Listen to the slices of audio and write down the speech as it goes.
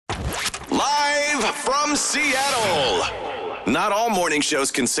from Seattle. Not all morning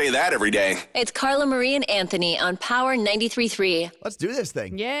shows can say that every day. It's Carla Marie and Anthony on Power 93.3. Let's do this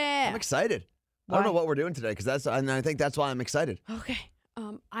thing. Yeah. I'm excited. I don't know what we're doing today and I think that's why I'm excited. Okay.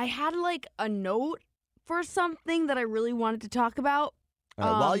 I had like a note for something that I really wanted to talk about.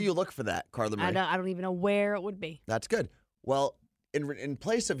 All right, while you look for that, Carla Marie. I don't even know where it would be. That's good. Well, in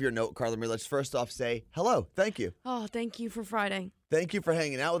place of your note, Carla Marie, let's first off say hello. Thank you. Oh, thank you for Friday. Thank you for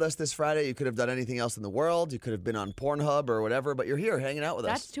hanging out with us this Friday. You could have done anything else in the world. You could have been on Pornhub or whatever, but you're here hanging out with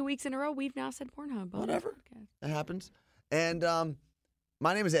us. That's 2 weeks in a row. We've now said Pornhub. Whatever. Okay. That happens. And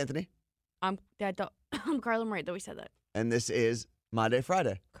my name is Anthony. I'm Carla Marie, though we said that. And this is My Day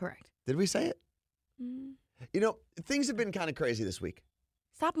Friday. Correct. Did we say it? Mm. You know, things have been kind of crazy this week.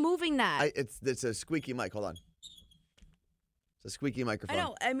 Stop moving that. It's a squeaky mic. Hold on. It's a squeaky microphone. I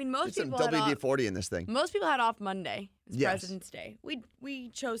know. I mean, most There's people some had WD-40 in this thing. Most people had off Monday. It's Yes. President's Day. We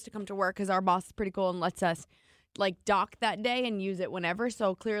chose to come to work because our boss is pretty cool and lets us like dock that day and use it whenever.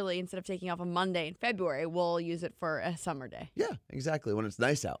 So clearly, instead of taking off a Monday in February, we'll use it for a summer day. Yeah, exactly. When it's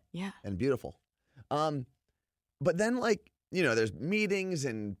nice out. Yeah. And beautiful. But then, like, you know, there's meetings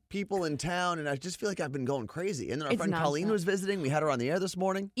and people in town, and I just feel like I've been going crazy. And then our friend Colleen was visiting. We had her on the air this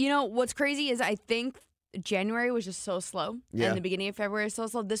morning. You know, what's crazy is I think January was just so slow. Yeah. And the beginning of February was so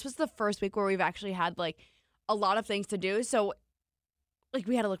slow. This was the first week where we've actually had, like, a lot of things to do. So, like,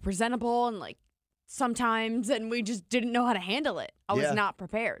 we had to look presentable and, like, sometimes, and we just didn't know how to handle it. I was not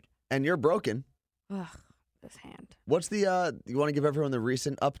prepared. And you're broken. Ugh, this hand. What's the, you want to give everyone the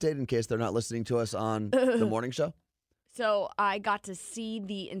recent update in case they're not listening to us on the morning show? So I got to see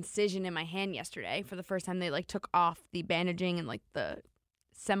the incision in my hand yesterday for the first time. They like took off the bandaging and like the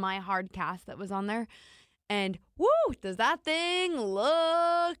semi-hard cast that was on there. And woo, does that thing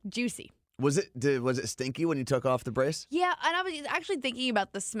look juicy. Was it stinky when you took off the brace? Yeah, and I was actually thinking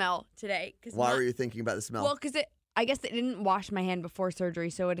about the smell today. Why were you thinking about the smell? Well, because I guess they didn't wash my hand before surgery,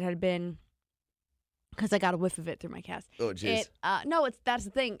 so it had been, because I got a whiff of it through my cast. Oh, jeez. No, that's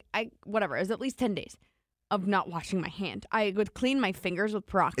the thing. It was at least 10 days of not washing my hand. I would clean my fingers with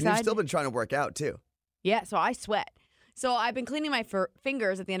peroxide. And you've still been trying to work out, too. Yeah, so I sweat. So I've been cleaning my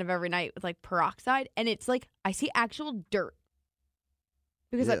fingers at the end of every night with, like, peroxide, and it's like I see actual dirt.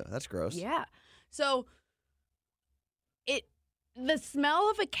 Because that's gross. Yeah. So the smell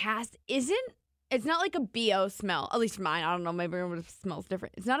of a cast it's not like a BO smell. At least mine. I don't know. Maybe it smells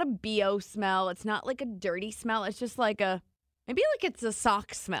different. It's not a BO smell. It's not like a dirty smell. It's just like maybe like it's a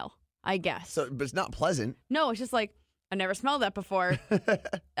sock smell, I guess. So, but it's not pleasant. No, it's just like, I never smelled that before.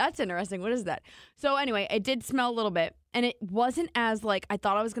 That's interesting. What is that? So anyway, it did smell a little bit, and it wasn't as like, I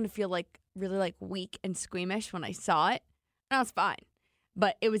thought I was going to feel like really like weak and squeamish when I saw it. And I was fine.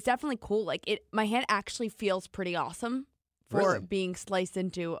 But it was definitely cool. Like my hand actually feels pretty awesome for being sliced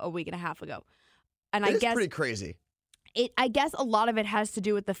into a week and a half ago. And I guess pretty crazy. I guess a lot of it has to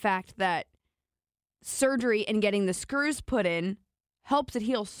do with the fact that surgery and getting the screws put in helps it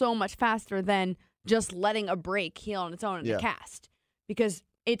heal so much faster than just letting a break heal on its own in a cast. Because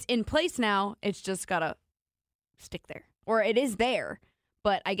it's in place now, it's just gotta stick there. Or it is there,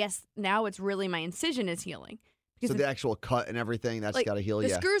 but I guess now it's really my incision is healing. So the actual cut and everything, that's got to heal, The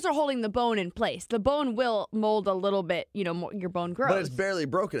screws are holding the bone in place. The bone will mold a little bit, your bone grows. But it's barely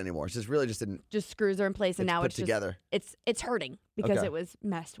broken anymore. It's just really just screws are in place, and now it's together. It's hurting because it was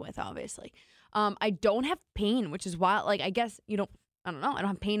messed with, obviously. I don't have pain, which is wild. Like, I guess I don't know. I don't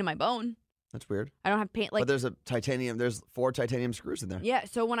have pain in my bone. That's weird. I don't have pain. Like, but there's 4 titanium screws in there. Yeah,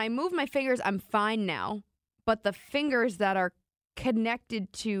 so when I move my fingers, I'm fine now. But the fingers that are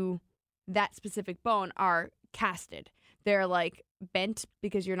connected to that specific bone are casted. They're like bent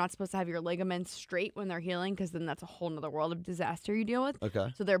because you're not supposed to have your ligaments straight when they're healing, because then that's a whole nother world of disaster you deal with.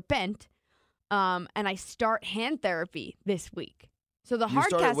 Okay. So they're bent. And I start hand therapy this week. So the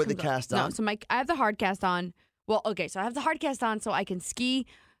hard cast with the cast on? No, so I have the hard cast on. Well, okay, so I have the hard cast on so I can ski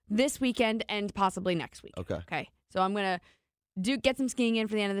this weekend and possibly next week. Okay. So I'm gonna get some skiing in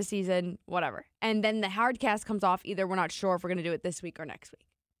for the end of the season, whatever. And then the hard cast comes off. Either we're not sure if we're gonna do it this week or next week.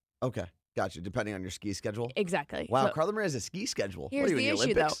 Okay. Gotcha. Depending on your ski schedule? Exactly. Wow, So, Carla Marie has a ski schedule. Here's what are you, the in issue,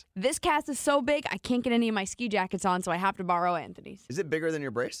 Olympics? though. This cast is so big, I can't get any of my ski jackets on, so I have to borrow Anthony's. Is it bigger than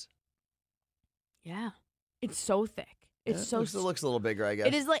your brace? Yeah. It's so thick. It looks a little bigger, I guess.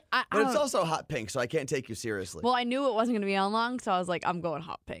 It is like... But it's also hot pink, so I can't take you seriously. Well, I knew it wasn't going to be on long, so I was like, I'm going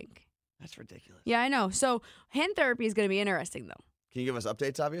hot pink. That's ridiculous. Yeah, I know. So hand therapy is going to be interesting, though. Can you give us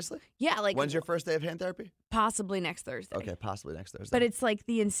updates, obviously? Yeah, like... When's your first day of hand therapy? Possibly next Thursday. Okay, possibly next Thursday. But it's like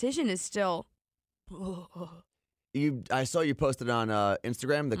the incision is still... I saw you posted on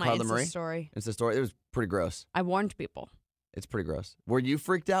Instagram, the My Carla Insta Marie. story. Insta story. It was pretty gross. I warned people. It's pretty gross. Were you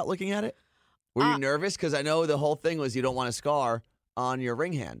freaked out looking at it? Were you nervous? Because I know the whole thing was you don't want a scar on your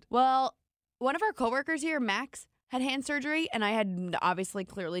ring hand. Well, one of our coworkers here, Max, had hand surgery, and I had obviously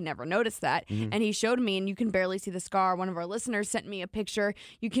clearly never noticed that. Mm-hmm. And he showed me, and you can barely see the scar. One of our listeners sent me a picture.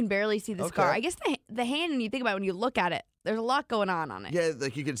 You can barely see the scar. I guess the hand, when you think about it, when you look at it, there's a lot going on it. Yeah,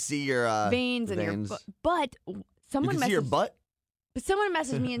 like you could see your veins and your but someone you can see your butt? But someone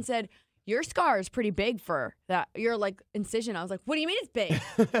messaged me and said, your scar is pretty big for that. Your like incision. I was like, what do you mean it's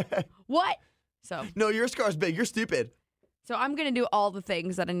big? What? So no, your scar's big. You're stupid. So I'm going to do all the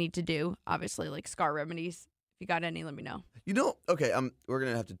things that I need to do, obviously, like scar remedies. If you got any, let me know. Okay, we're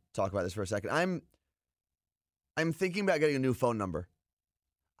going to have to talk about this for a second. I'm thinking about getting a new phone number.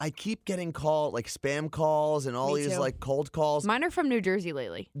 I keep getting like spam calls and all these like cold calls. Mine are from New Jersey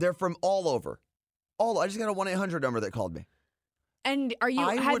lately. They're from all over. I just got a 1-800 number that called me. And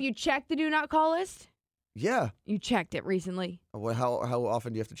have you checked the do not call list? Yeah. You checked it recently. How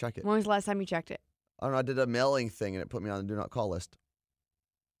often do you have to check it? When was the last time you checked it? I don't know. I did a mailing thing and it put me on the do not call list.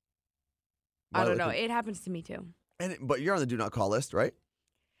 I don't know. It happens to me too. But you're on the do not call list, right?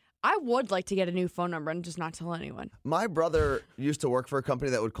 I would like to get a new phone number and just not tell anyone. My brother used to work for a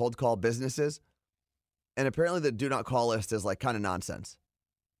company that would cold call businesses. And apparently the do not call list is like kind of nonsense.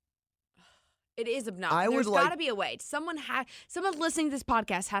 It is obnoxious. There's got to be a way. Someone listening to this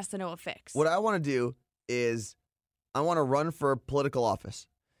podcast has to know a fix. What I want to do is I want to run for political office.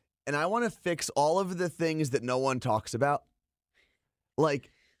 And I want to fix all of the things that no one talks about.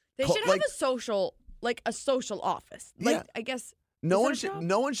 Like they should have a social office. Like yeah. I guess no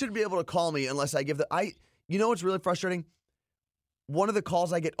one should be able to call me unless I give you know what's really frustrating? One of the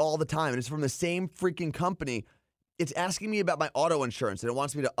calls I get all the time, and it's from the same freaking company. It's asking me about my auto insurance, and it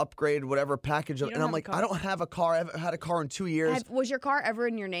wants me to upgrade whatever package. And I'm like, I don't have a car. I haven't had a car in 2 years. Was your car ever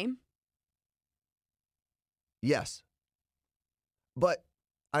in your name? Yes. But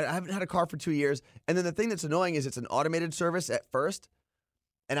I haven't had a car for 2 years. And then the thing that's annoying is it's an automated service at first.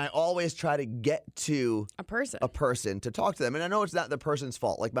 And I always try to get to a person to talk to them. And I know it's not the person's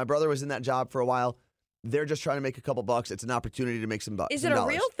fault. Like my brother was in that job for a while. They're just trying to make a couple bucks. It's an opportunity to make some bucks. Is it a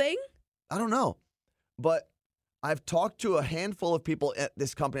real thing? I don't know. But I've talked to a handful of people at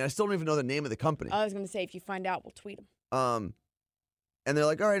this company. I still don't even know the name of the company. I was going to say, if you find out, we'll tweet them. And they're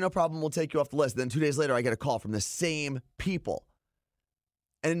like, all right, no problem. We'll take you off the list. Then 2 days later, I get a call from the same people.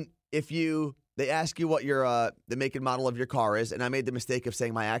 And they ask you what your the make and model of your car is. And I made the mistake of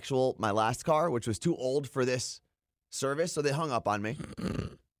saying my last car, which was too old for this service. So they hung up on me.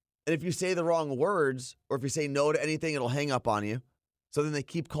 And if you say the wrong words or if you say no to anything, it'll hang up on you. So then they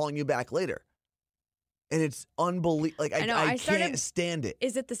keep calling you back later. And it's unbelievable. Like, I can't stand it.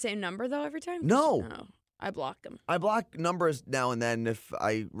 Is it the same number, though, every time? No. I block them. I block numbers now and then if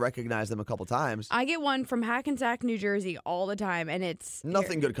I recognize them a couple times. I get one from Hackensack, New Jersey all the time, and it's...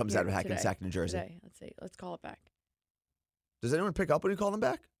 Nothing good comes out of Hackensack, New Jersey. Today. Let's see. Let's call it back. Does anyone pick up when you call them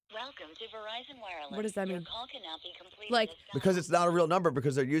back? Welcome to Verizon Wireless. What does that mean? Your call cannot be completed. Like, because it's not a real number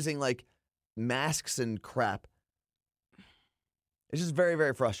because they're using, like, masks and crap. It's just very,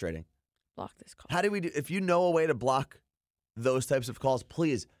 very frustrating. Block this call. How do we do? If you know a way to block those types of calls,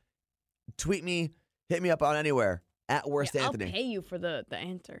 please tweet me, hit me up on anywhere at Worst Anthony. I'll pay you for the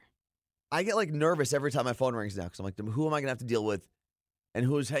answer. I get like nervous every time my phone rings now because I'm like, who am I gonna have to deal with, and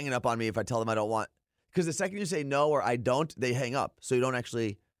who's hanging up on me if I tell them I don't want? Because the second you say no or I don't, they hang up, so you don't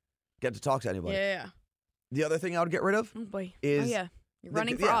actually get to talk to anybody. Yeah. The other thing I would get rid of is you're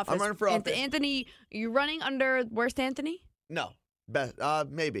running for office. I'm running for office. Anthony, you running under Worst Anthony? No,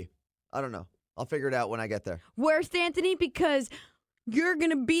 maybe. I don't know. I'll figure it out when I get there. Worst Anthony, because you're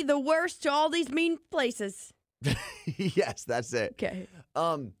going to be the worst to all these mean places. Yes, that's it. Okay.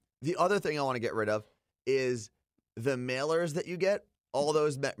 The other thing I want to get rid of is the mailers that you get. All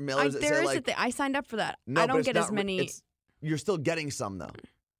those mailers that say like... I signed up for that. No, I don't get as many... You're still getting some, though.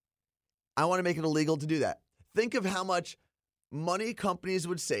 I want to make it illegal to do that. Think of how much money companies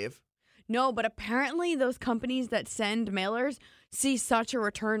would save. No, but apparently those companies that send mailers see such a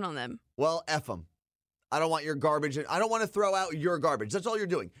return on them. Well, F them. I don't want your garbage. I don't want to throw out your garbage. That's all you're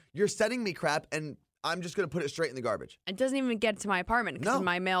doing. You're sending me crap, and I'm just going to put it straight in the garbage. It doesn't even get to my apartment because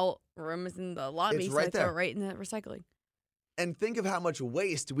my mail room is in the lobby, it's right I throw it right in the recycling. And think of how much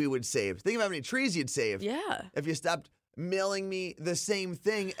waste we would save. Think of how many trees you'd save. Yeah. If you stopped mailing me the same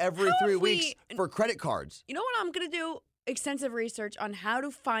thing every 3 weeks for credit cards. You know what I'm going to do? Extensive research on how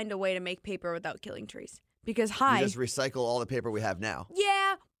to find a way to make paper without killing trees. Because you just recycle all the paper we have now.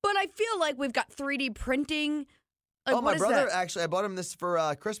 Yeah, but I feel like we've got 3D printing. Like, my brother, actually, I bought him this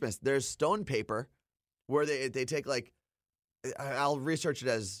for Christmas. There's stone paper where they take like, I'll research it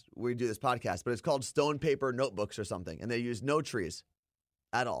as we do this podcast, but it's called stone paper notebooks or something. And they use no trees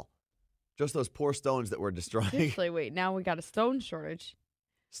at all. Just those poor stones that we're destroying. Seriously, wait. Now we got a stone shortage.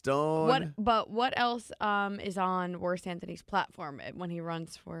 Stone. What else is on Worst Anthony's platform when he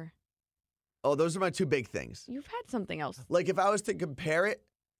runs for? Oh, those are my two big things. You've had something else. Like, if I was to compare it,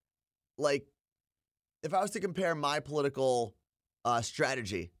 like, if I was to compare my political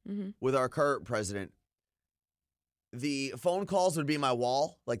strategy with our current president, the phone calls would be my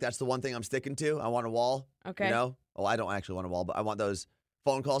wall. Like, that's the one thing I'm sticking to. I want a wall. Okay. You know? Oh, I don't actually want a wall, but I want those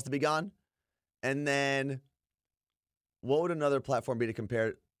phone calls to be gone. And then, what would another platform be to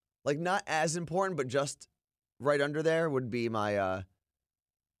compare? Like, not as important, but just right under there would be my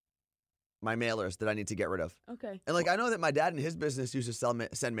my mailers that I need to get rid of. Okay. And, like, I know that my dad and his business used to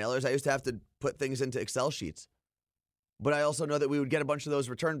send mailers. I used to have to put things into Excel sheets. But I also know that we would get a bunch of those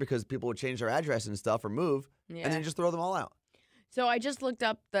returned because people would change their address and stuff or move, and then just throw them all out. So I just looked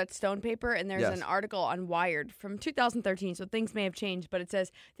up that stone paper, and there's an article on Wired from 2013, so things may have changed, but it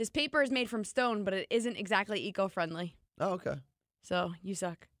says, this paper is made from stone, but it isn't exactly eco-friendly. Oh, okay. So you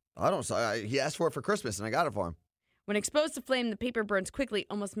suck. I don't suck. He asked for it for Christmas, and I got it for him. When exposed to flame, the paper burns quickly,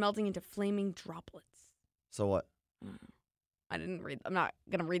 almost melting into flaming droplets. So what? I'm not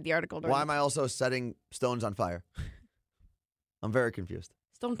going to read the article. Why am I also setting stones on fire? I'm very confused.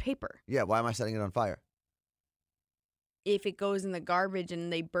 Stone paper. Yeah, why am I setting it on fire? If it goes in the garbage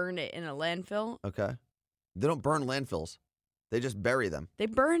and they burn it in a landfill. Okay. They don't burn landfills. They just bury them. They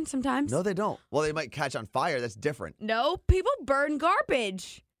burn sometimes. No, they don't. Well, they might catch on fire. That's different. No, people burn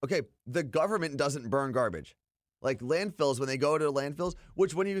garbage. Okay, the government doesn't burn garbage. Like landfills, when they go to landfills,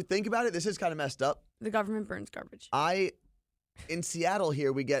 which when you think about it, this is kind of messed up. The government burns garbage. In Seattle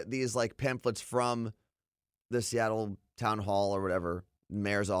here, we get these like pamphlets from the Seattle town hall or whatever,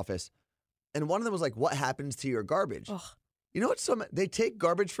 mayor's office. And one of them was like, what happens to your garbage? Ugh. You know what? They take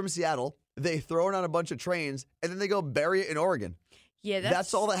garbage from Seattle, they throw it on a bunch of trains, and then they go bury it in Oregon. Yeah,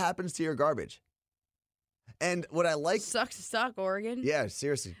 that's all that happens to your garbage. And what I like... Sucks to suck, Oregon. Yeah,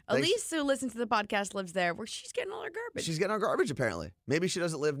 seriously. Elise, who listens to the podcast, lives there, where she's getting all her garbage. She's getting our garbage, apparently. Maybe she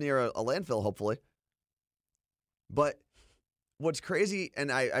doesn't live near a landfill, hopefully. But what's crazy,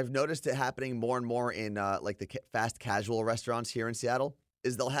 and I've noticed it happening more and more in like the fast casual restaurants here in Seattle,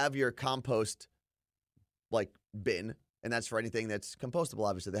 is they'll have your compost like bin, and that's for anything that's compostable,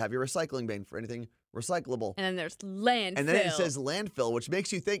 obviously. They have your recycling bin for anything recyclable. And then there's landfill. And then it says landfill, which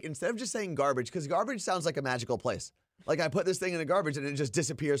makes you think, instead of just saying garbage, because garbage sounds like a magical place. Like I put this thing in the garbage and it just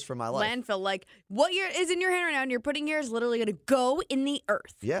disappears from my life. Landfill, like what is in your hand right now and you're putting here is literally going to go in the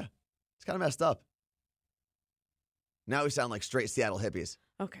earth. Yeah. It's kind of messed up. Now we sound like straight Seattle hippies.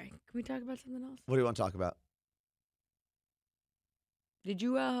 Okay. Can we talk about something else? What do you want to talk about? Did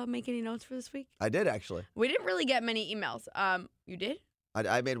you make any notes for this week? I did, actually. We didn't really get many emails. You did?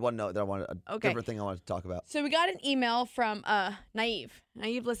 I made one note that I wanted, a different thing I wanted to talk about. So we got an email from Naive.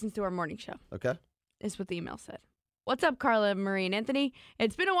 Naive listens to our morning show. Okay. This is what the email said. What's up, Carla, Marie, and Anthony?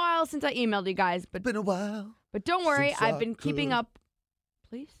 It's been a while since I emailed you guys, but been a while. But don't worry, since I've been keeping up.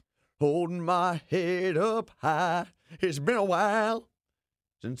 Please? Holding my head up high. It's been a while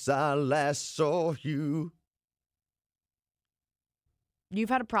since I last saw you. You've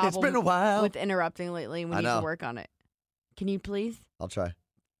had a problem It's been a while. with interrupting lately. We need to work on it. Can you please? I'll try.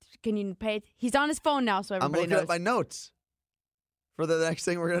 Can you pay it? He's on his phone now, so everybody knows. I'm looking at my notes for the next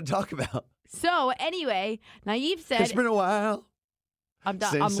thing we're going to talk about. So, anyway, Naive said... It's been a while. I'm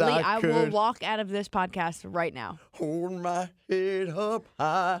done. I will walk out of this podcast right now. Hold my head up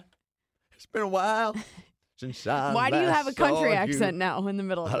high. It's been a while since I Why do you have a country saw accent you. now in the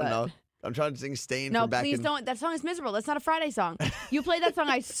middle of that? I don't know. I'm trying to sing Stain No, from back please in... don't. That song is miserable. That's not a Friday song. You play that song,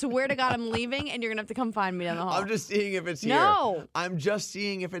 I swear to God I'm leaving, and you're going to have to come find me down the hall. I'm just seeing if it's here. No. I'm just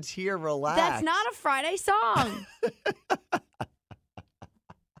seeing if it's here. Relax. That's not a Friday song.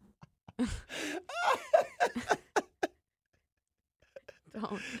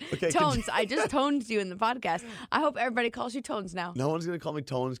 Don't. Okay, Tones. I just toned you in the podcast. I hope everybody calls you Tones now. No one's going to call me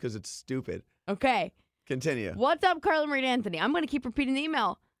Tones because it's stupid. Okay. Continue. What's up, Carla, Marie, and Anthony? I'm going to keep repeating the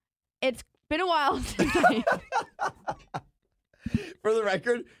email. It's been a while since I... For the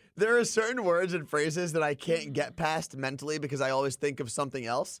record, there are certain words and phrases that I can't get past mentally because I always think of something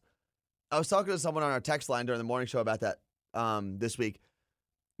else. I was talking to someone on our text line during the morning show about that this week.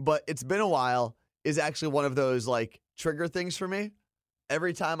 But it's been a while is actually one of those like trigger things for me.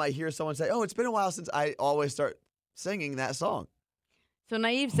 Every time I hear someone say, oh, it's been a while since, I always start singing that song. So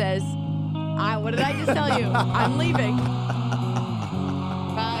Naive says, what did I just tell you? I'm leaving.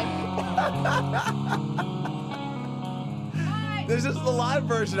 Bye. Bye. This is the live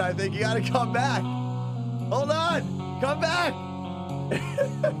version, I think. You got to come back. Hold on. Come back.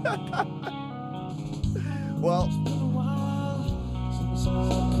 Well,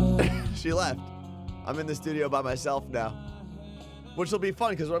 She left. I'm in the studio by myself now, which will be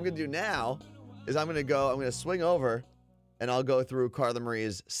fun because what I'm going to do now is I'm going to swing over and I'll go through Carla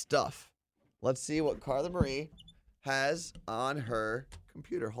Marie's stuff. Let's see what Carla Marie has on her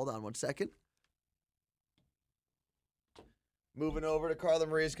computer. Hold on 1 second. Moving over to Carla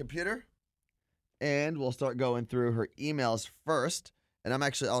Marie's computer, and we'll start going through her emails first. And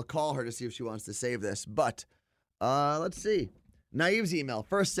I'll call her to see if she wants to save this. But let's see. Naive's email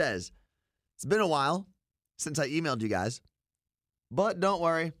first says, it's been a while since I emailed you guys, but don't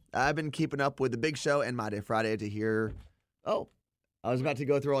worry. I've been keeping up with the Big Show and My Day Friday to hear. Oh, I was about to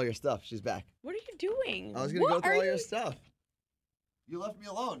go through all your stuff. She's back. What are you doing? I was going to go through all your stuff. You left me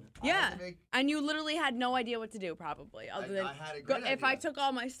alone. Yeah, and you literally had no idea what to do, probably. Other than I had a great if idea. I took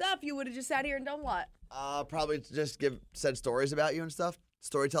all my stuff, you would have just sat here and done what? Probably just said stories about you and stuff.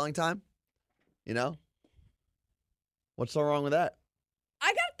 Storytelling time. You know? What's so wrong with that?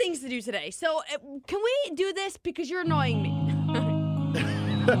 I got things to do today, so can we do this because you're annoying me?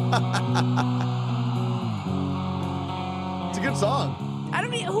 It's a good song. I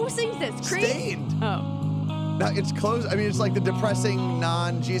don't even. Who sings this? Creed? Stained. Oh. No, it's close. I mean, it's like the depressing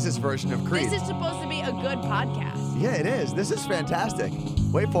non-Jesus version of Creed. This is supposed to be a good podcast. Yeah, it is. This is fantastic.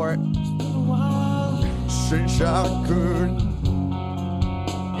 Wait for it. Since I could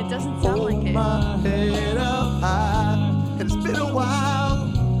It doesn't sound like it. my head up high. And it's been a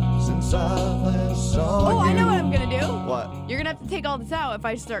while since I last saw you. Oh, I know what I'm gonna do. What? You're gonna have to take all this out if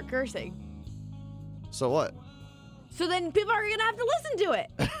I start cursing. So what? So then people are gonna have to listen to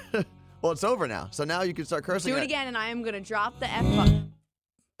it. Well, it's over now. So now you can start cursing. Do it again, and I am gonna drop the F-bomb.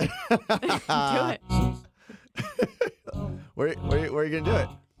 Do it. Where are you going to do it?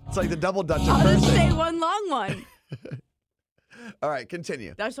 It's like the double Dutch of I'll just cursing. say one long one. All right,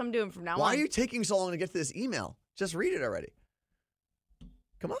 continue. That's what I'm doing from now Why on. are you taking so long to get to this email? Just read it already.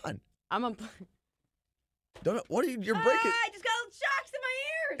 Come on. I'm a. Don't. What are you? You're breaking. I just got shocks in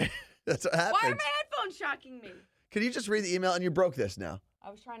my ears. That's what happens. Why are my headphones shocking me? Can you just read the email and you broke this now? I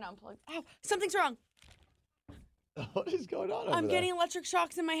was trying to unplug. Ow, something's wrong. What is going on over I'm there? getting electric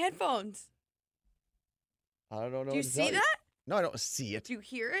shocks in my headphones. I don't know. Do you see that? No, I don't see it. Do you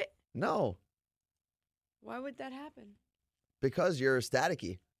hear it? No, Why would that happen? because you're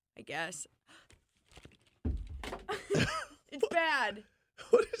staticky. I guess. It's bad.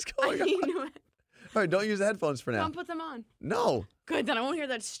 What is I going on? need All new right, don't use the headphones for now. Don't put them on. No. Good, then I won't hear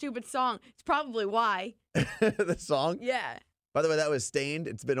that stupid song. It's probably why. The song. Yeah. By the way, that was Stained.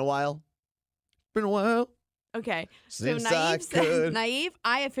 It's been a while. Been a while. Okay. Since so I Naive said, could. Naive,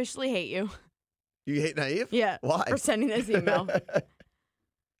 I officially hate you. You hate Naive? Yeah. Why? For sending this email.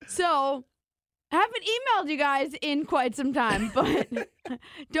 So, I haven't emailed you guys in quite some time, but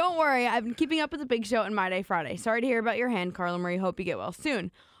don't worry. I've been keeping up with the Big Show and My Day Friday. Sorry to hear about your hand, Carla Marie. Hope you get well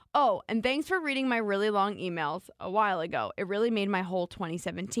soon. Oh, and thanks for reading my really long emails a while ago. It really made my whole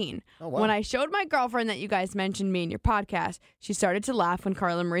 2017. Oh, wow. When I showed my girlfriend that you guys mentioned me in your podcast, she started to laugh when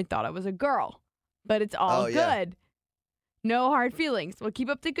Carla Marie thought I was a girl. But it's all good. Yeah. No hard feelings. Well, keep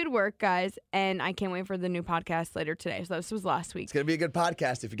up the good work, guys. And I can't wait for the new podcast later today. So this was last week. It's going to be a good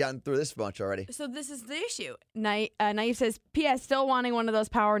podcast if you've gotten through this much already. So this is the issue. Naive says, P.S. Still wanting one of those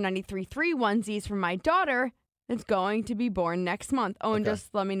Power 93.3 onesies from my daughter that's going to be born next month. Oh, and Okay.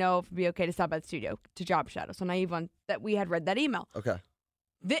 just let me know if it'd be okay to stop at the studio to job shadow. So Naive on that we had read that email. Okay.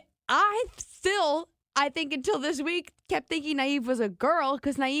 I think until this week, kept thinking Naive was a girl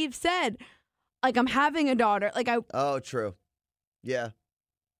because Naive said, like, I'm having a daughter. Like, Oh, true. Yeah.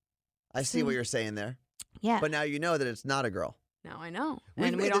 I see So- what you're saying there. yeah. But now you know that it's not a girl. Now I know. We've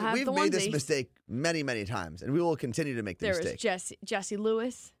And we made don't this- have we've the made this onesies. mistake many, many times, and we will continue to make the There was mistake. Jesse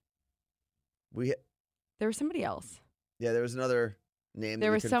Lewis. There was somebody else. Yeah, there was another name. There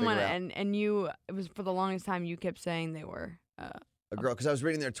that we was couldn't someone, figure out. and you. It was for the longest time. You kept saying they were. A girl, because I was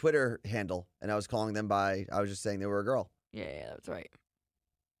reading their Twitter handle, and I was calling them by. I was just saying they were a girl. Yeah, that's right.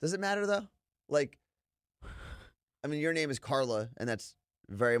 Does it matter though? Like, I mean, your name is Carla, and that's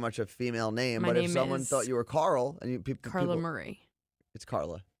very much a female name. My but if name someone is thought you were Carl, and you people, Carla Marie. it's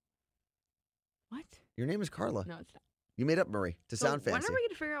Carla. What? Your name is Carla. No, it's not. You made up Marie to So sound fancy. when are we going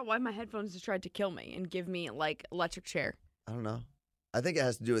to figure out why my headphones just tried to kill me and give me, like, electric chair? I don't know. I think it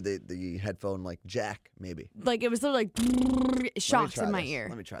has to do with the headphone like jack, maybe. Like, it was literally like Let me shocks try in my this. ear.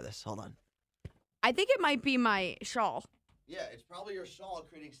 Let me try this. Hold on. I think it might be my shawl, Yeah, it's probably your shawl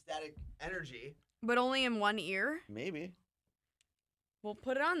creating static energy. but only in one ear. Maybe. We'll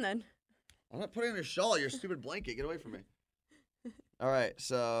put it on then. I'm not putting on your shawl. Your stupid blanket. Get away from me. All right.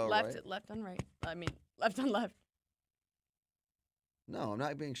 So Left on right. I mean, left on left. No, I'm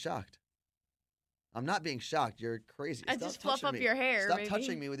not being shocked. I'm not being shocked. You're crazy. I Stop just fluff touching up me. your hair, Stop maybe.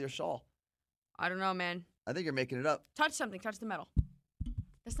 touching me with your shawl. I don't know, man. I think you're making it up. Touch something. Touch the metal.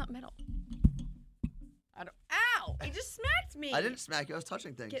 That's not metal. I don't. Ow! You just smacked me. I didn't smack you. I was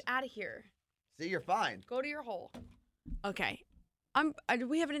touching things. Get out of here. See, you're fine. Go to your hole. Okay. Do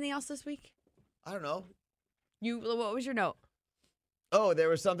we have anything else this week? I don't know. What was your note? Oh, there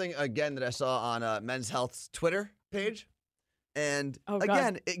was something, again, that I saw on Men's Health's Twitter page. And,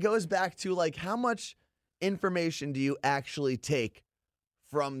 again, it goes back to, like, how much information do you actually take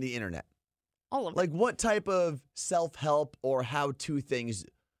from the internet? All of it. Like, what type of self-help or how-to things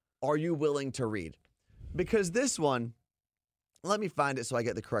are you willing to read? Because this one, let me find it so I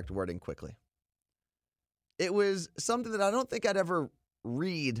get the correct wording quickly. It was something that I don't think I'd ever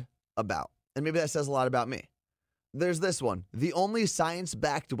read about. And maybe that says a lot about me. There's this one. The only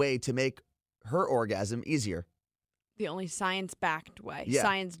science-backed way to make her orgasm easier. The only science-backed way. Yeah.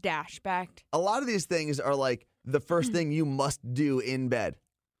 Science-backed. A lot of these things are like the first thing you must do in bed.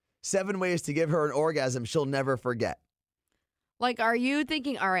 7 ways to give her an orgasm she'll never forget. Like, are you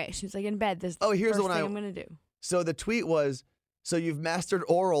thinking, all right, she's like in bed, this is the here's first the one thing I'm going to do. So the tweet was, so you've mastered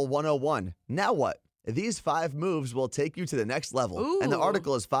oral 101. Now what? These 5 moves will take you to the next level. Ooh. And the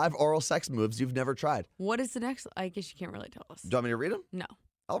article is 5 oral sex moves you've never tried. What is the next? I guess you can't really tell us. Do you want me to read them? No.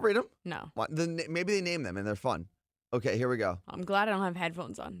 I'll read them. No. Maybe they name them and they're fun. Okay, here we go. I'm glad I don't have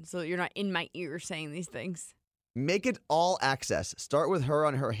headphones on, so you're not in my ear saying these things. Make it all access. Start with her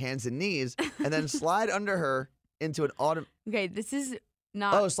on her hands and knees, and then slide under her into an auto. Okay, this is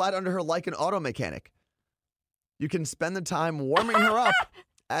not. Oh, slide under her like an auto mechanic. You can spend the time warming her up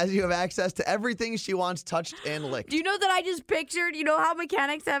as you have access to everything she wants touched and licked. Do you know that I just pictured, you know how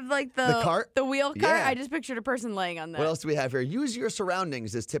mechanics have like The cart? The wheel cart? Yeah. I just pictured a person laying on that. What else do we have here? Use your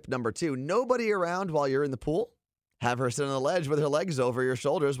surroundings is tip number 2. Nobody around while you're in the pool. Have her sit on the ledge with her legs over your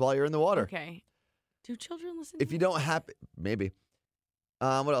shoulders while you're in the water. Okay. Do children listen If to you this? don't have, maybe.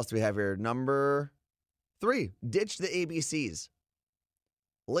 What else do we have here? Number 3, ditch the ABCs.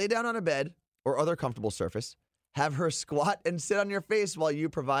 Lay down on a bed or other comfortable surface. Have her squat and sit on your face while you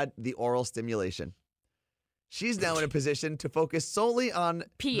provide the oral stimulation. She's now in a position to focus solely on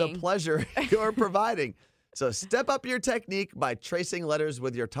Peeing. the pleasure you're providing. So step up your technique by tracing letters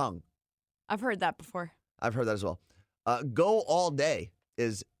with your tongue. I've heard that before. I've heard that as well. Go all day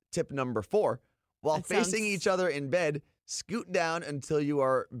is tip number 4. While That facing sounds- each other in bed, scoot down until you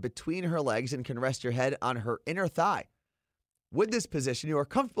are between her legs and can rest your head on her inner thigh. With this position, you are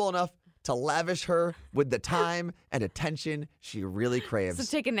comfortable enough to lavish her with the time and attention she really craves.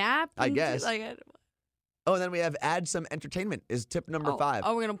 So take a nap? I and do, guess. Like, Oh, and then we have add some entertainment is tip number 5.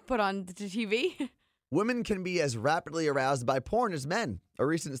 Oh, we're going to put on the TV? Women can be as rapidly aroused by porn as men. A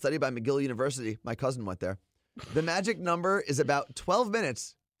recent study by McGill University, my cousin went there. The magic number is about 12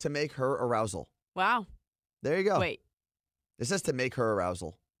 minutes to make her arousal. Wow. There you go. Wait. It says to make her aroused.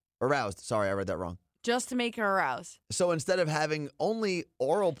 Sorry, I read that wrong. Just to make her arouse. So instead of having only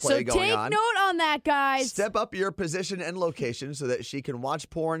oral play going take on, note on that, guys. step up your position and location so that she can watch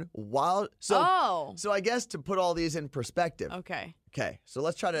porn while. So I guess to put all these in perspective. Okay. Okay, so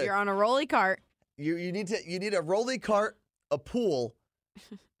let's try to. You're on a rolly cart. You need a rolly cart, a pool,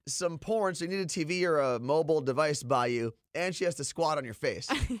 some porn. So you need a TV or a mobile device by you, and she has to squat on your face.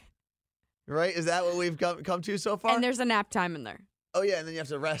 Right? Is that what we've come to so far? And there's a nap time in there. Oh yeah, and then you have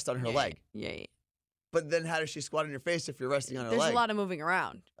to rest on her leg. Yeah. But then how does she squat on your face if you're resting on her There's leg? a lot of moving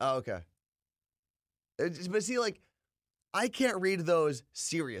around. Oh, okay. But see, like, I can't read those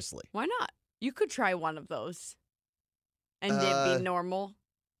seriously. Why not? You could try one of those. And it'd be normal.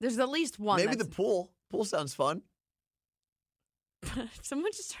 There's at least one. Maybe the pool. Pool sounds fun.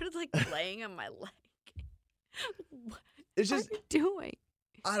 Someone just started like laying on my leg. It's just, what are you doing?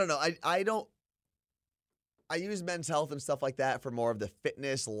 I don't know. I use Men's Health and stuff like that for more of the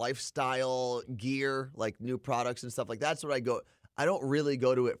fitness, lifestyle gear, like new products and stuff like that. That's what I go. I don't really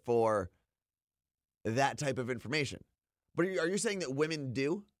go to it for that type of information. But are you saying that women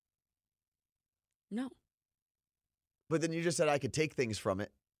do? No. But then you just said I could take things from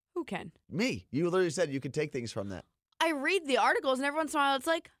it. Who can? Me. You literally said you could take things from that. I read the articles and every once in a while it's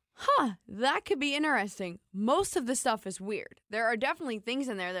like, huh, that could be interesting. Most of the stuff is weird. There are definitely things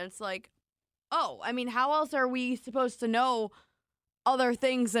in there that it's like, oh, I mean, how else are we supposed to know other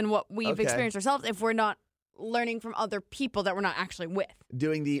things than what we've Okay. experienced ourselves if we're not learning from other people that we're not actually with?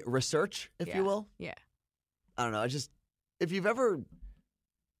 Doing the research, if Yeah. you will. Yeah. I don't know. If you've ever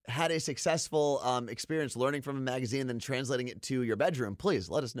had a successful experience learning from a magazine and then translating it to your bedroom, please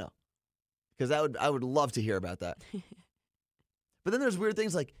let us know. Because I would love to hear about that. But then there's weird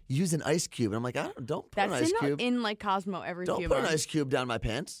things like use an ice cube. And I'm like, don't put an ice cube. in like Cosmo every Don't few put an months. ice cube down my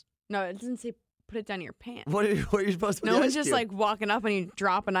pants. No, it doesn't say put it down your pants. What are you supposed to put No the one's ice just cube? like walking up and you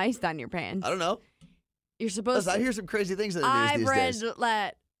drop an ice down your pants. I don't know. You're supposed Listen, to. I hear some crazy things in the news I've these read days.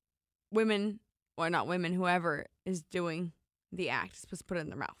 that women, or not women, whoever is doing the act is supposed to put it in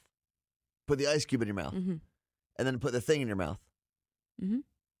their mouth. Put the ice cube in your mouth, Mm-hmm. and then put the thing in your mouth. Mm-hmm.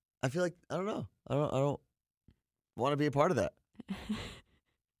 I feel like I don't know. I don't want to be a part of that.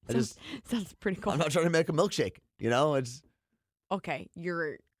 I just Sounds pretty cool. I'm not trying to make a milkshake. You know, it's Okay,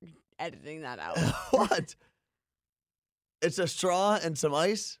 you're editing that out. what? It's a straw and some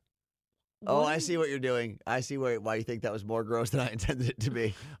ice. Oh, I What? see what you're doing. I see why you think that was more gross than I intended it to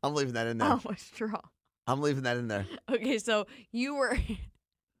be. I'm leaving that in there. Oh, a straw. I'm leaving that in there. Okay, so you were.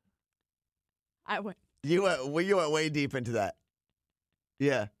 I went. You went way deep into that.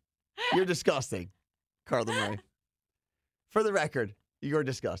 Yeah, you're disgusting, Carla Marie. For the record, you're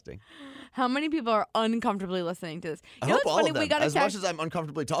disgusting. How many people are uncomfortably listening to this? I You know hope what's all funny? of them. We got a As text. much as I'm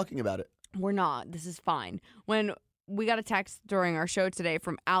uncomfortably talking about it. We're not. This is fine. When we got a text during our show today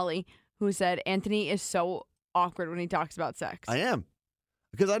from Allie, who said Anthony is so awkward when he talks about sex. I am.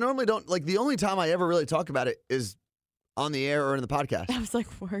 Because I normally don't, like, the only time I ever really talk about it is on the air or in the podcast. I was like,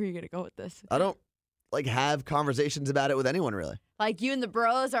 where are you going to go with this? I don't, like, have conversations about it with anyone, really. Like, you and the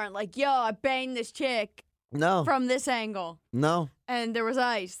bros aren't like, yo, I banged this chick No. from this angle, No. and there was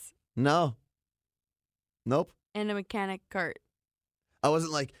ice No. Nope. and a mechanic cart. I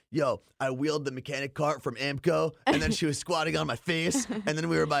wasn't like, yo, I wheeled the mechanic cart from Amco, and then she was squatting on my face, and then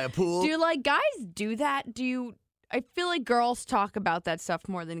we were by a pool. Do, like, guys do that? I feel like girls talk about that stuff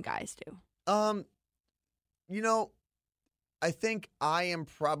more than guys do. You know, I think I am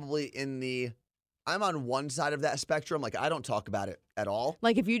probably I'm on one side of that spectrum. Like, I don't talk about it at all.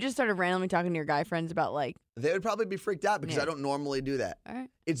 Like, if you just started randomly talking to your guy friends about, like, They would probably be freaked out because Yeah. I don't normally do that. all right.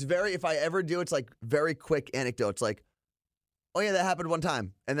 It's if I ever do, it's like very quick anecdotes. Like, oh yeah, that happened one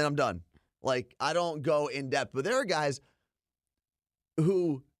time, and then I'm done. Like, I don't go in depth. But there are guys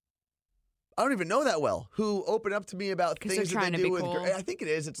who I don't even know that well who open up to me about 'Cause things they're that trying they to do be with. cool. I think it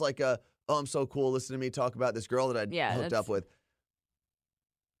is. It's like oh, I'm so cool. Listen to me talk about this girl that I Yeah, hooked that's- up with.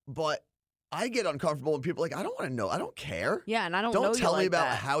 But I get uncomfortable when people are like, I don't want to know. I don't care. Yeah, and I don't know Don't you tell me like about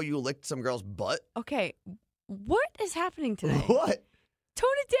that. how you licked some girl's butt. Okay, what is happening today? What? Tone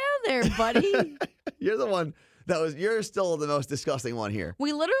it down there, buddy. You're the one you're still the most disgusting one here.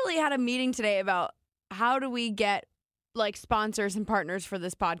 We literally had a meeting today about how do we get like sponsors and partners for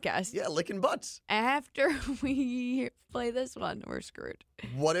this podcast. Yeah, licking butts. After we play this one, we're screwed.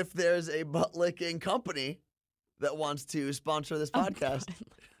 What if there's a butt licking company that wants to sponsor this podcast?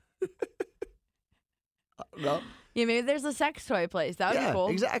 No. Yeah, maybe there's a sex toy place. That would Yeah, be cool.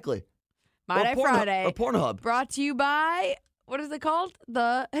 exactly. My Day Or Friday. Or Pornhub. Brought to you by, what is it called?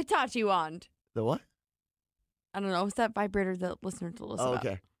 The Hitachi wand. The what? I don't know. It's that vibrator that listeners will listen Oh, about.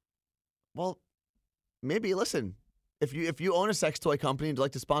 okay. Well, maybe listen. If you own a sex toy company and you'd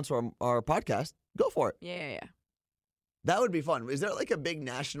like to sponsor our podcast, go for it. Yeah. That would be fun. Is there like a big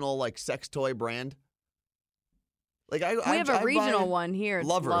national like sex toy brand? Like We have a regional one here. It's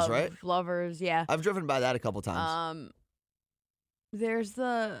Lovers, right? Lovers, yeah. I've driven by that a couple times. There's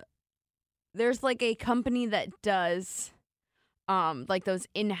like a company that does like those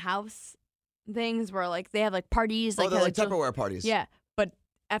in-house things where like they have like parties like they're how like the chil- Tupperware parties. Yeah, but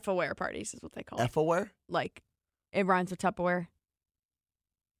F-aware parties is what they call it. F-aware? Like it rhymes with Tupperware.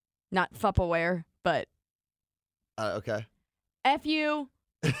 Not Fup-aware, but Okay.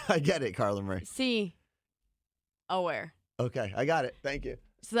 F-U-C I get it, Carla Marie. aware. Okay, I got it. Thank you.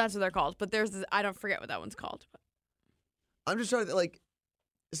 So that's what they're called. But there's this, I don't forget what that one's called. I'm just trying to like,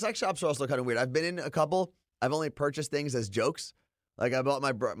 sex shops are also kind of weird. I've been in a couple. I've only purchased things as jokes. Like I bought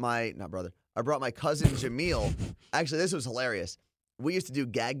I brought my cousin Jamil. Actually, this was hilarious. We used to do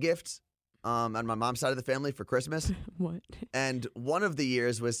gag gifts on my mom's side of the family for Christmas. What? And one of the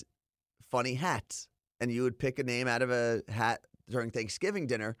years was funny hats. And you would pick a name out of a hat during Thanksgiving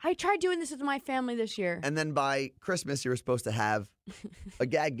dinner. I tried doing this with my family this year. And then by Christmas, you were supposed to have a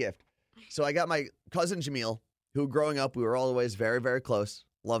gag gift. So I got my cousin Jamil, who growing up, we were always very, very close.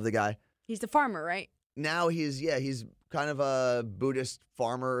 Love the guy. He's the farmer, right? Now he's kind of a Buddhist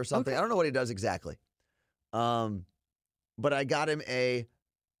farmer or something. Okay. I don't know what he does exactly. But I got him it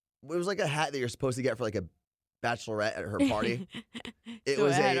was like a hat that you're supposed to get for like a bachelorette at her party. It So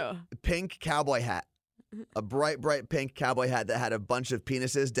was had a pink cowboy hat. A bright, bright pink cowboy hat that had a bunch of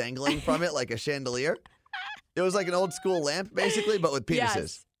penises dangling from it like a chandelier. It was like an old school lamp, basically, but with penises.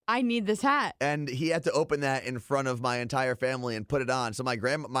 Yes, I need this hat. And he had to open that in front of my entire family and put it on. So my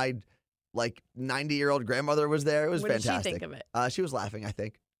 90-year-old grandmother was there. It was What fantastic. did she think of it? She was laughing, I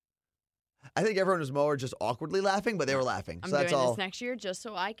think. I think everyone was more just awkwardly laughing, but they were laughing. I'm So that's doing all. this next year just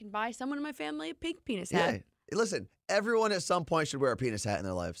so I can buy someone in my family a pink penis Yeah. hat. Listen, everyone at some point should wear a penis hat in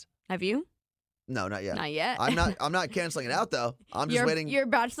their lives. Have you? No, not yet. Not yet. I'm not canceling it out though. I'm just waiting. Your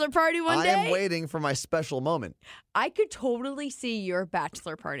bachelor party one day? I am waiting for my special moment. I could totally see your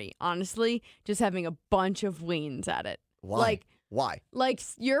bachelor party, honestly, just having a bunch of weens at it. Why? Why? Like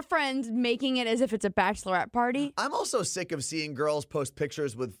your friends making it as if it's a bachelorette party. I'm also sick of seeing girls post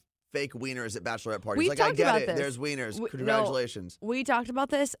pictures with fake wieners at bachelorette parties. We've Like I talked get about it. this. There's wieners. No, Congratulations. we talked about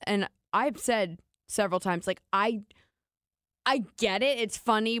this, and I've said several times, like, I get it. It's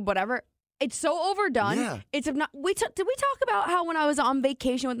funny, whatever. It's so overdone. Yeah. It's not. Did we talk about how when I was on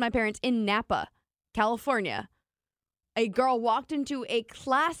vacation with my parents in Napa, California, a girl walked into a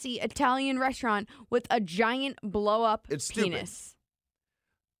classy Italian restaurant with a giant blow-up It's stupid. penis.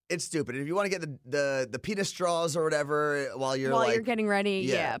 It's stupid. If you want to get the penis straws or whatever while you're like getting ready,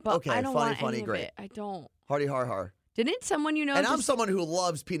 Yeah, but okay, I don't funny, want funny, any great. of it. I don't. hardy har har. Didn't someone you know? And I'm just- someone who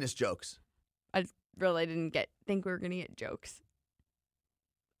loves penis jokes. I really didn't think we were gonna get jokes.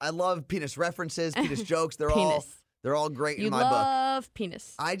 I love penis references, penis jokes. They're Penis. all great You in my book. love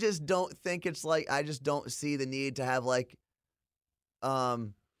penis. I just don't think it's like I just don't see the need to have like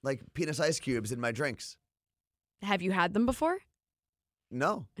penis ice cubes in my drinks. Have you had them before?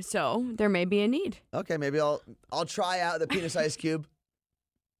 No. So there may be a need. Okay, maybe I'll try out the penis ice cube.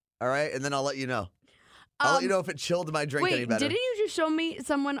 All right, and then I'll let you know. I'll let you know if it chilled my drink any Wait, better. didn't you just show me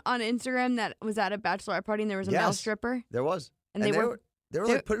someone on Instagram that was at a bachelorette party and there was a male Yes. stripper? There was. And they were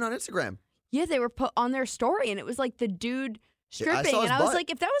like putting it on Instagram. Yeah, they were put on their story, and it was like the dude Yeah, I stripping, saw his and I was butt. like,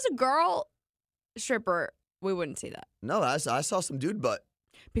 if that was a girl stripper, we wouldn't see that. No, I saw some dude butt.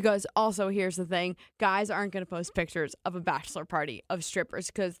 Because also, here's the thing: guys aren't going to post pictures of a bachelor party of strippers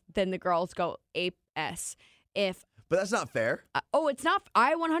because then the girls go ape s. If But that's not fair. it's not.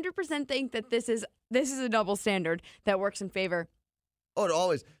 I 100% think that this is a double standard that works in favor. Oh, it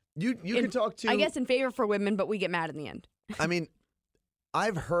always. You can talk to. I guess in favor for women, but we get mad in the end. I mean,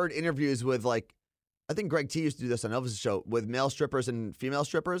 I've heard interviews with I think Greg T used to do this on Elvis's show with male strippers and female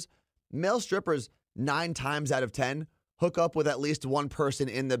strippers. Male strippers 9 times out of 10 hook up with at least one person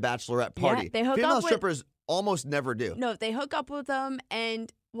in the bachelorette party. Yeah, they hook Female up with- strippers almost never do. No, they hook up with them,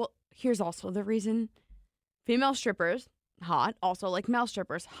 and well, here's also the reason: female strippers hot, also like male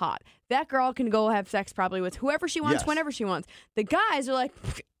strippers hot. That girl can go have sex probably with whoever she wants, Yes. whenever she wants. The guys are like,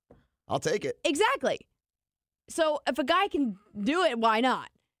 I'll take it. exactly. So if a guy can do it, why not?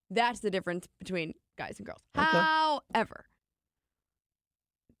 That's the difference between guys and girls. Okay. However,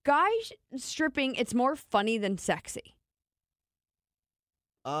 guys stripping, it's more funny than sexy.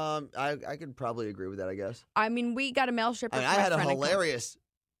 I could probably agree with that, I guess. I mean, we got a male stripper. I mean, for I my had a friend at hilarious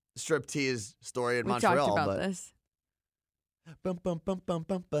striptease story in We Montreal. talked about but this. Bum, bum, bum, bum,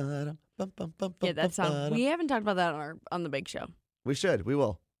 bum, ba-dum, bum, bum, bum, Yeah, bum, that sounds. ba-dum. We haven't talked about that on the big show. We should. We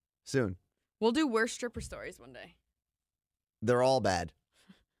will. Soon. We'll do worst stripper stories one day. They're all bad.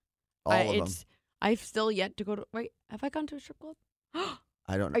 All of them. I've still yet to go to. Wait, have I gone to a strip club?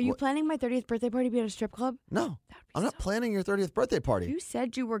 I don't know. Are you What- planning my 30th birthday party to be at a strip club? No. That would be I'm not so- planning your 30th birthday party. You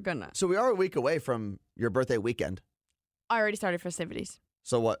said you were gonna. So we are a week away from your birthday weekend. I already started festivities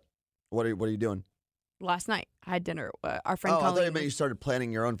So what? What are you doing? last night. I had dinner. Our friend Oh, I thought Colleen. you meant you started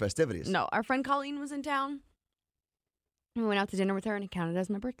planning your own festivities. No, our friend Colleen was in town. We went out to dinner with her, and it counted as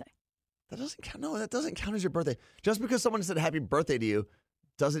my birthday. That doesn't count. No, that doesn't count as your birthday. Just because someone said happy birthday to you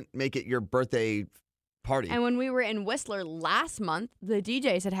doesn't make it your birthday party. And when we were in Whistler last month, the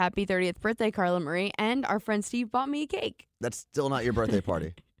DJ said happy 30th birthday, Carla Marie, and our friend Steve bought me a cake. That's still not your birthday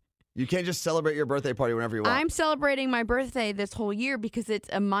party. You can't just celebrate your birthday party whenever you want. I'm celebrating my birthday this whole year because it's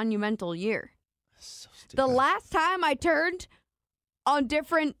a monumental year. so stupid. The last time I turned on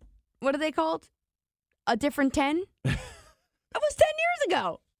different, what are they called? A different 10? That was 10 years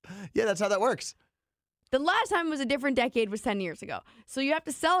ago. Yeah, that's how that works. The last time was a different decade was 10 years ago. So you have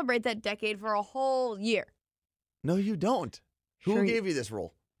to celebrate that decade for a whole year. No, you don't. Who Sure you- gave you this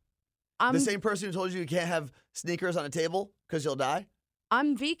rule? I'm The same person who told you can't have sneakers on a table because you'll die?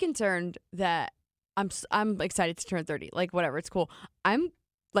 I'm concerned that I'm excited to turn 30. Like whatever, it's cool. I'm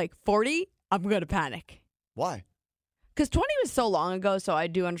like 40, I'm going to panic. Why? Cuz 20 was so long ago, so I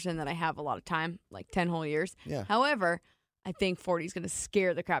do understand that I have a lot of time, like 10 whole years. Yeah. However, I think 40 is going to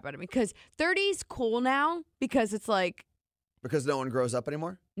scare the crap out of me cuz 30 is cool now because it's like Because no one grows up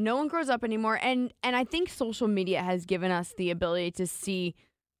anymore? no one grows up anymore, and I think social media has given us the ability to see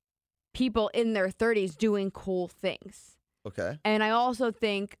people in their 30s doing cool things. Okay. And I also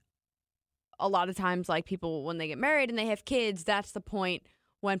think a lot of times, like people when they get married and they have kids, that's the point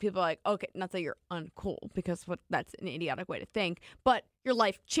when people are like, okay, not that you're uncool, because that's an idiotic way to think, but your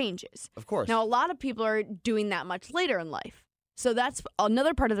life changes. Of course. Now, a lot of people are doing that much later in life. So that's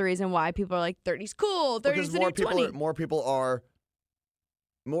another part of the reason why people are like, 30's cool, 30's because the new 20. more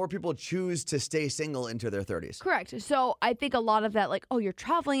people choose to stay single into their 30s. Correct. So I think a lot of that, like, oh, you're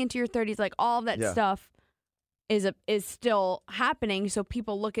traveling into your 30s, like all of that stuff is still happening. So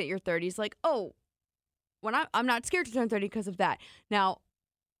people look at your 30s like, oh, when I'm not scared to turn 30 because of that. Now,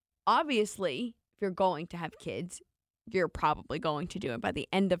 obviously, if you're going to have kids, you're probably going to do it by the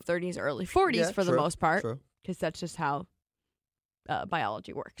end of 30s, early 40s for the most part, because that's just how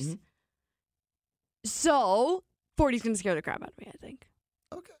biology works. Mm-hmm. So 40's going to scare the crap out of me, I think.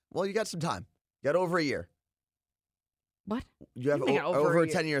 Okay. Well, you got some time. You got over a year. What? You have You mean over a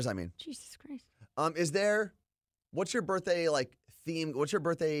year? 10 years, I mean. Jesus Christ. What's your birthday theme? What's your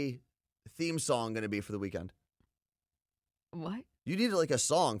birthday theme song going to be for the weekend? What? You need a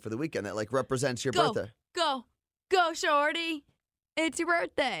song for the weekend that represents your birthday. Go, shorty. It's your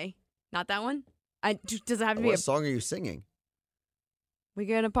birthday. Not that one? Does it have to be What song are you singing? We're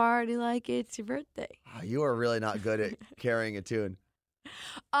going to party like it's your birthday. Oh, you are really not good at carrying a tune.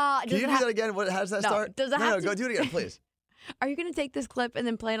 Can you do that again? How does that start? Does it have to... go do it again, please. Are you going to take this clip and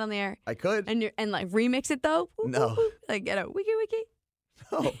then play it on the air? I could. And remix it, though? No. Like, get a wiki.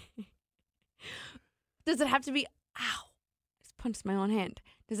 No. Does it have to be... Ow. I just punched my own hand.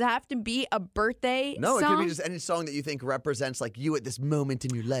 Does it have to be a birthday No, song? it could be just any song that you think represents you at this moment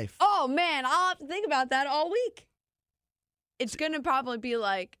in your life. Oh, man. I'll have to think about that all week. It's going to probably be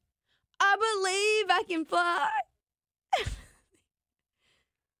like, I believe I can fly.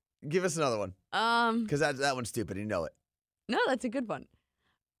 Give us another one. Because that one's stupid. You know it. No, that's a good one.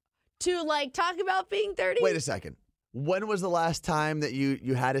 To talk about being 30? Wait a second. When was the last time that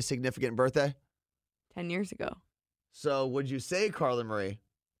you had a significant birthday? 10 years ago. So would you say, Carla Marie,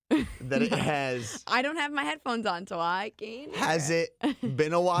 that it has... I don't have my headphones on, so I can't hear Has it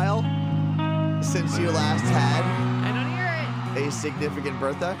been a while since you last had I don't hear it. a significant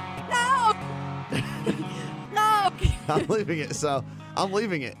birthday? No! No! I'm leaving it. So I'm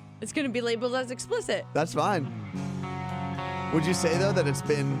leaving it. It's going to be labeled as explicit. That's fine. Would you say, though, that it's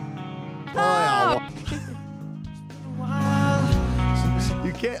been... Oh!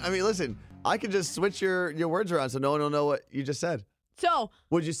 You can't... I mean, listen, I can just switch your words around so no one will know what you just said. So...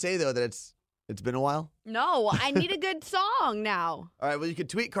 Would you say, though, that it's been a while? No, I need a good song now. All right, well, you could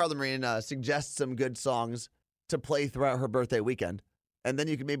tweet Carla Marie and suggest some good songs to play throughout her birthday weekend. And then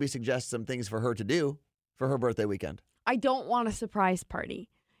you could maybe suggest some things for her to do for her birthday weekend. I don't want a surprise party.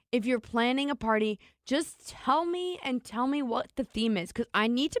 If you're planning a party, just tell me what the theme is, because I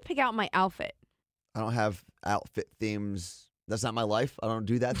need to pick out my outfit. I don't have outfit themes. That's not my life. I don't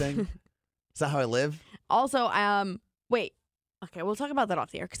do that thing. It's not how I live. Also, wait. Okay, we'll talk about that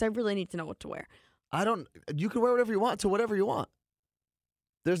off the air, because I really need to know what to wear. You can wear whatever you want to whatever you want.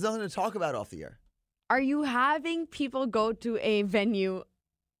 There's nothing to talk about off the air. Are you having people go to a venue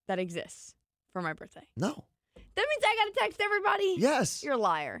that exists for my birthday? No. That means I got to text everybody? Yes. You're a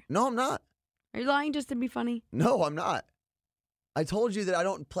liar. No, I'm not. Are you lying just to be funny? No, I'm not. I told you that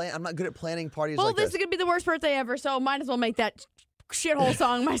I'm not good at planning parties well, like this. This is going to be the worst birthday ever, so might as well make that shithole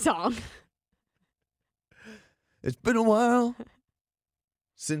song my song. It's been a while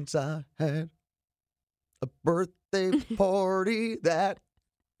since I had a birthday party that...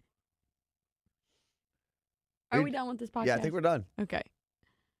 Are we done with this podcast? Yeah, I think we're done. Okay.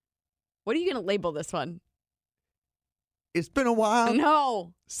 What are you going to label this one? It's been a while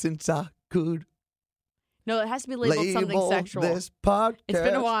No. since I could No, it has to be labeled something sexual. This podcast. It's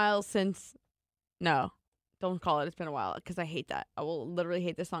been a while since... No. Don't call it It's Been a While, because I hate that. I will literally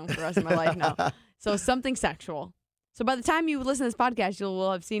hate this song for the rest of my life now. So something sexual. So by the time you listen to this podcast, you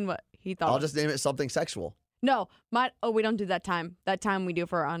will have seen what he thought. I'll just name it something sexual. No. We don't do that time. That time we do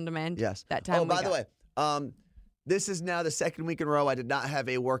for On Demand. Yes. That time by the way, this is now the second week in a row I did not have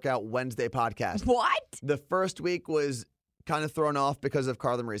a Workout Wednesday podcast. What? The first week was kind of thrown off because of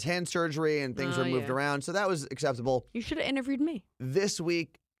Carla Marie's hand surgery and things were moved around, so that was acceptable. You should have interviewed me. This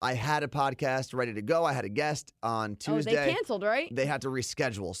week, I had a podcast ready to go. I had a guest on Tuesday. Oh, they canceled, right? They had to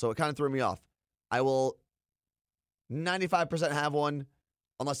reschedule, so it kind of threw me off. I will 95% have one.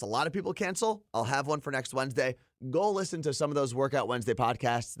 Unless a lot of people cancel, I'll have one for next Wednesday. Go listen to some of those Workout Wednesday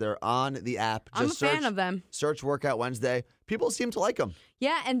podcasts. They're on the app. I'm a fan of them. Search Workout Wednesday. People seem to like them.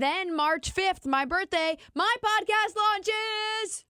 Yeah, and then March 5th, my birthday, my podcast launches.